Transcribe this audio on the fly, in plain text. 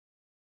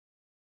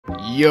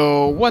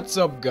Yo, what's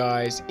up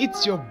guys?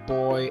 It's your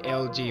boy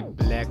LJ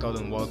Blackout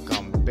and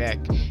welcome back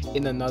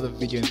in another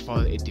video in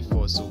Farlight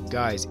 84. So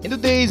guys, in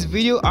today's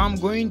video I'm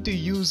going to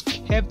use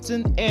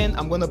Captain and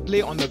I'm gonna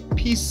play on the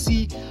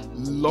PC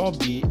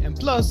lobby, and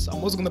plus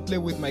I'm also gonna play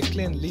with my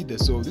clan leader.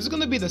 So this is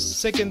gonna be the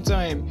second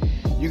time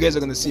you guys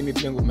are gonna see me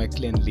playing with my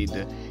clan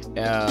leader.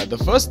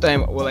 The first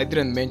time, well, I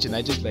didn't mention,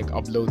 I just like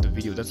upload the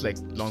video, that's like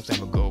long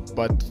time ago.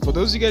 But for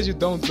those of you guys who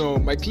don't know,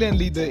 my clan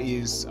leader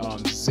is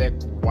Zach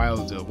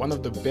Wilder, one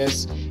of the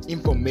best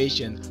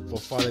information for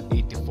Farlight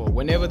 84.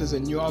 Whenever there's a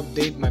new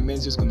update, my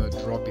man's just gonna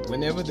drop it.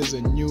 Whenever there's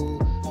a new,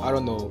 I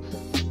don't know,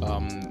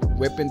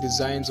 weapon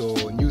designs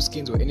or new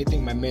skins or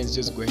anything, my man's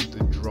just going to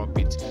drop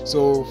it.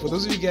 So for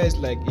those of you guys,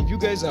 like, if you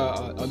guys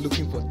are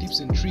looking for tips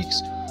and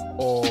tricks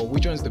or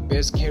which one's the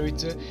best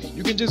character,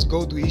 you can just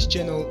go to his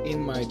channel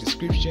in my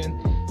description.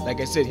 Like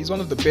I said, he's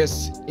one of the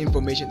best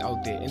information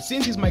out there, and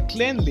since he's my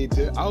clan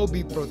leader, I'll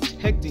be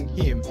protecting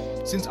him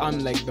since I'm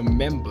like the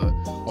member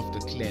of the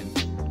clan.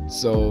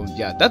 So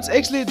yeah, that's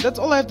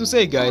all I have to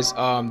say, guys.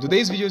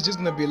 Today's video is just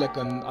gonna be like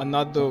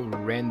another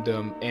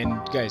random,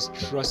 and guys,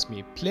 trust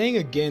me, playing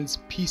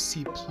against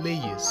PC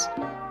players,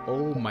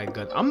 oh my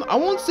god, I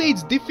won't say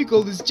it's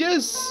difficult, it's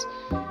just,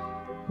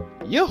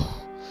 yo,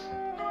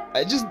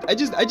 I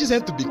just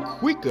have to be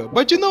quicker.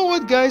 But you know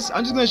what, guys,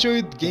 I'm just gonna show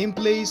you the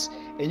gameplays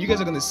and you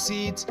guys are gonna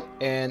see it,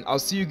 and I'll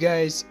see you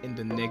guys in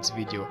the next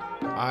video.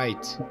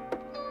 Alright,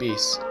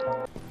 peace.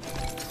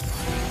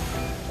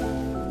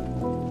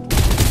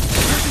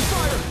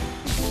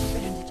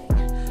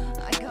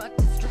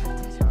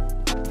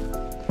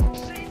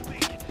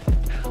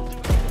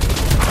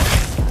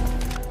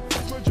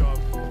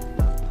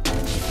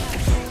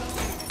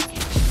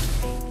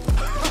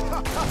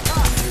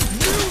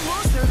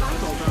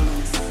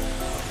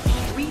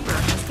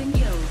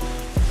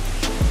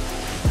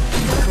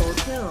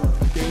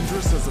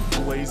 Dangerous as a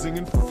blazing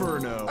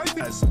inferno.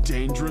 As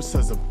dangerous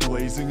as a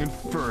blazing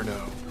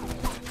inferno.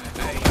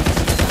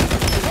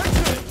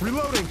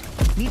 Reloading.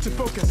 Need to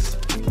focus.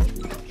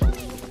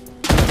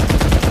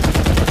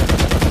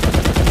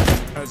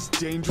 As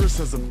dangerous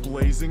as a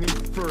blazing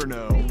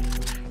inferno.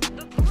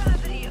 The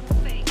gravity of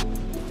fate.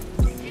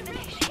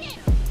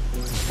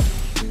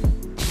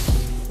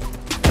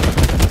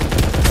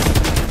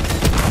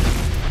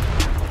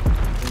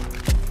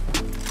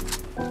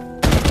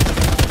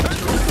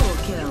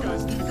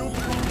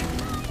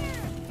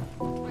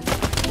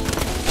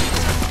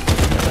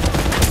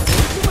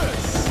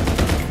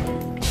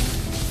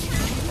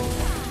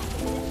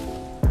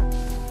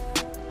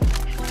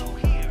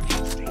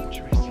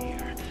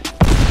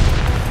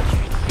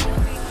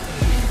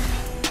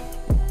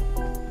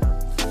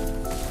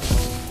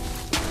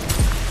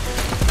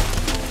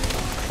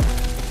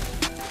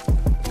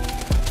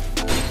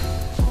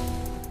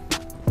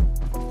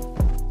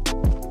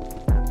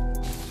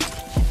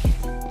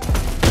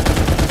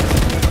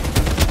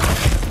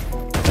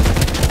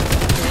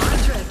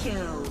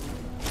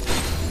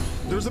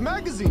 There's a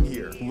magazine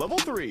here. Level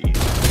 3.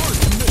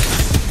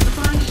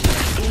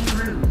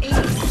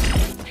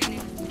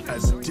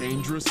 As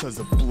dangerous as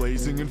a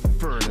blazing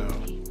inferno.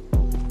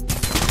 Open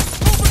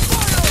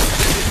fire!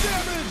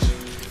 Damage!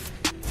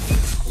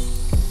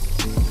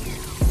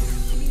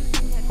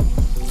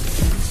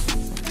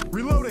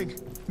 Reloading.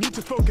 Need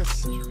to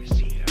focus.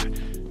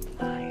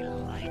 I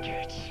like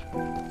it.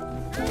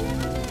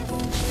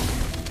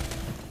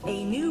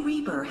 A new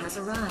Reaper has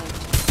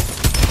arrived.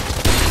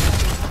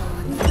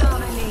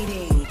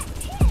 Dominating.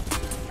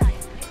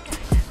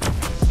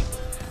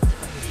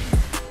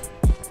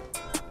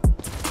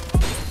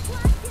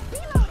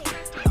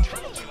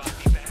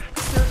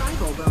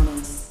 Survival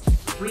bonus.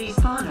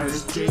 Respawners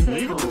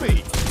disabled.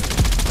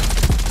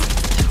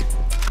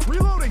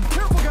 Reloading.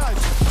 Careful, guys.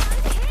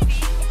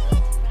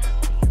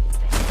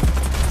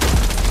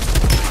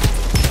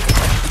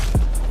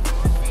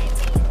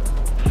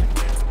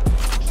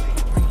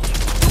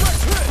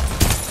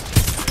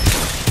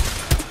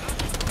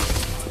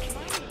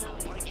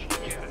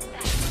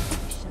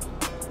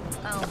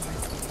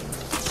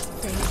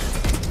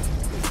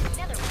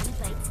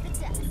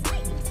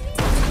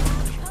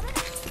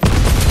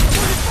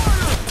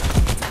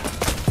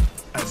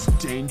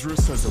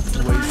 Dangerous as a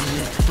blazing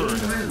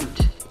inferno.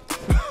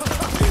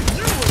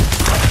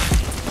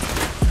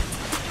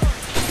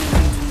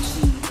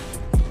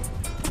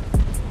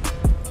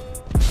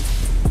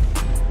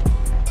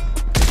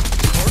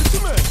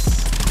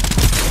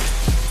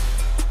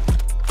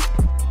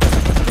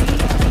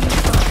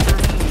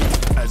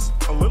 As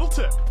a little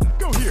tip,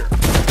 go here.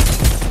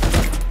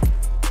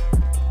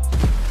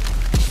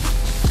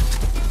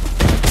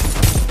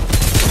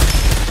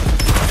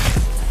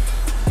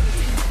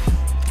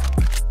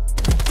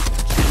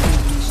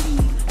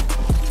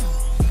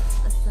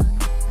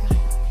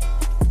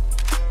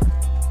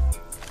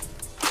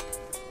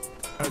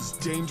 As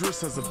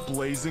dangerous as a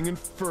blazing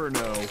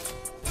inferno.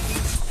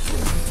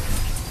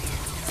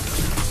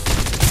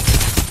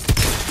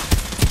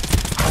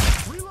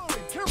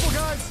 Reloading! Careful,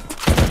 guys!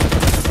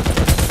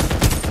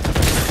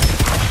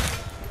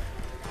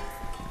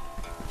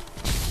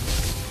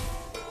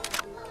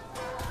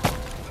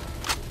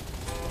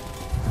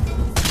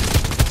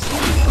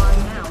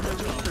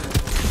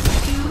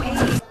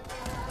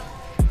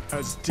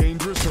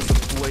 dangerous as a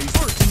blaze.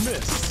 First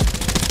miss.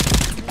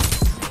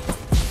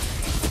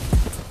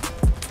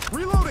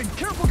 Reloading.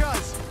 Careful,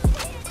 guys.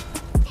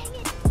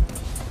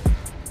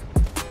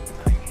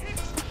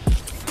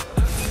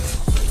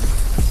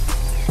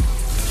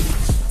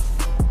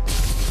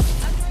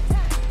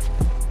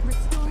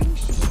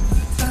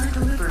 Start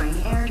delivering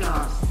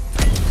airdrops.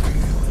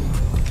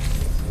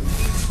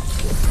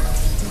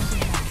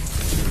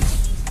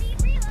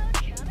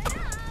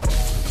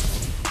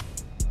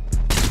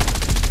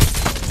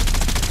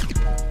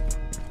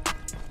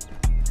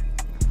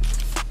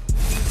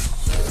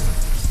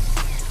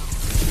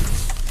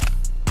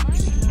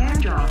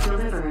 Airdrop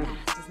delivered.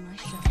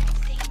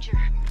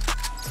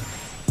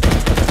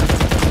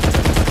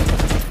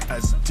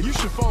 As you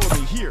should follow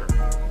me here.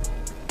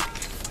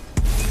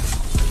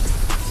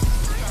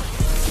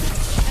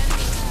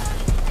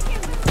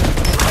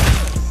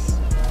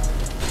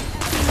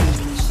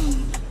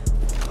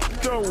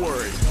 Don't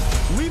worry.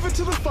 Leave it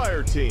to the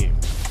fire team.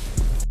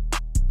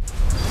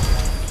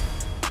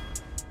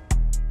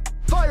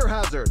 Fire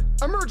hazard!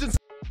 Emergency!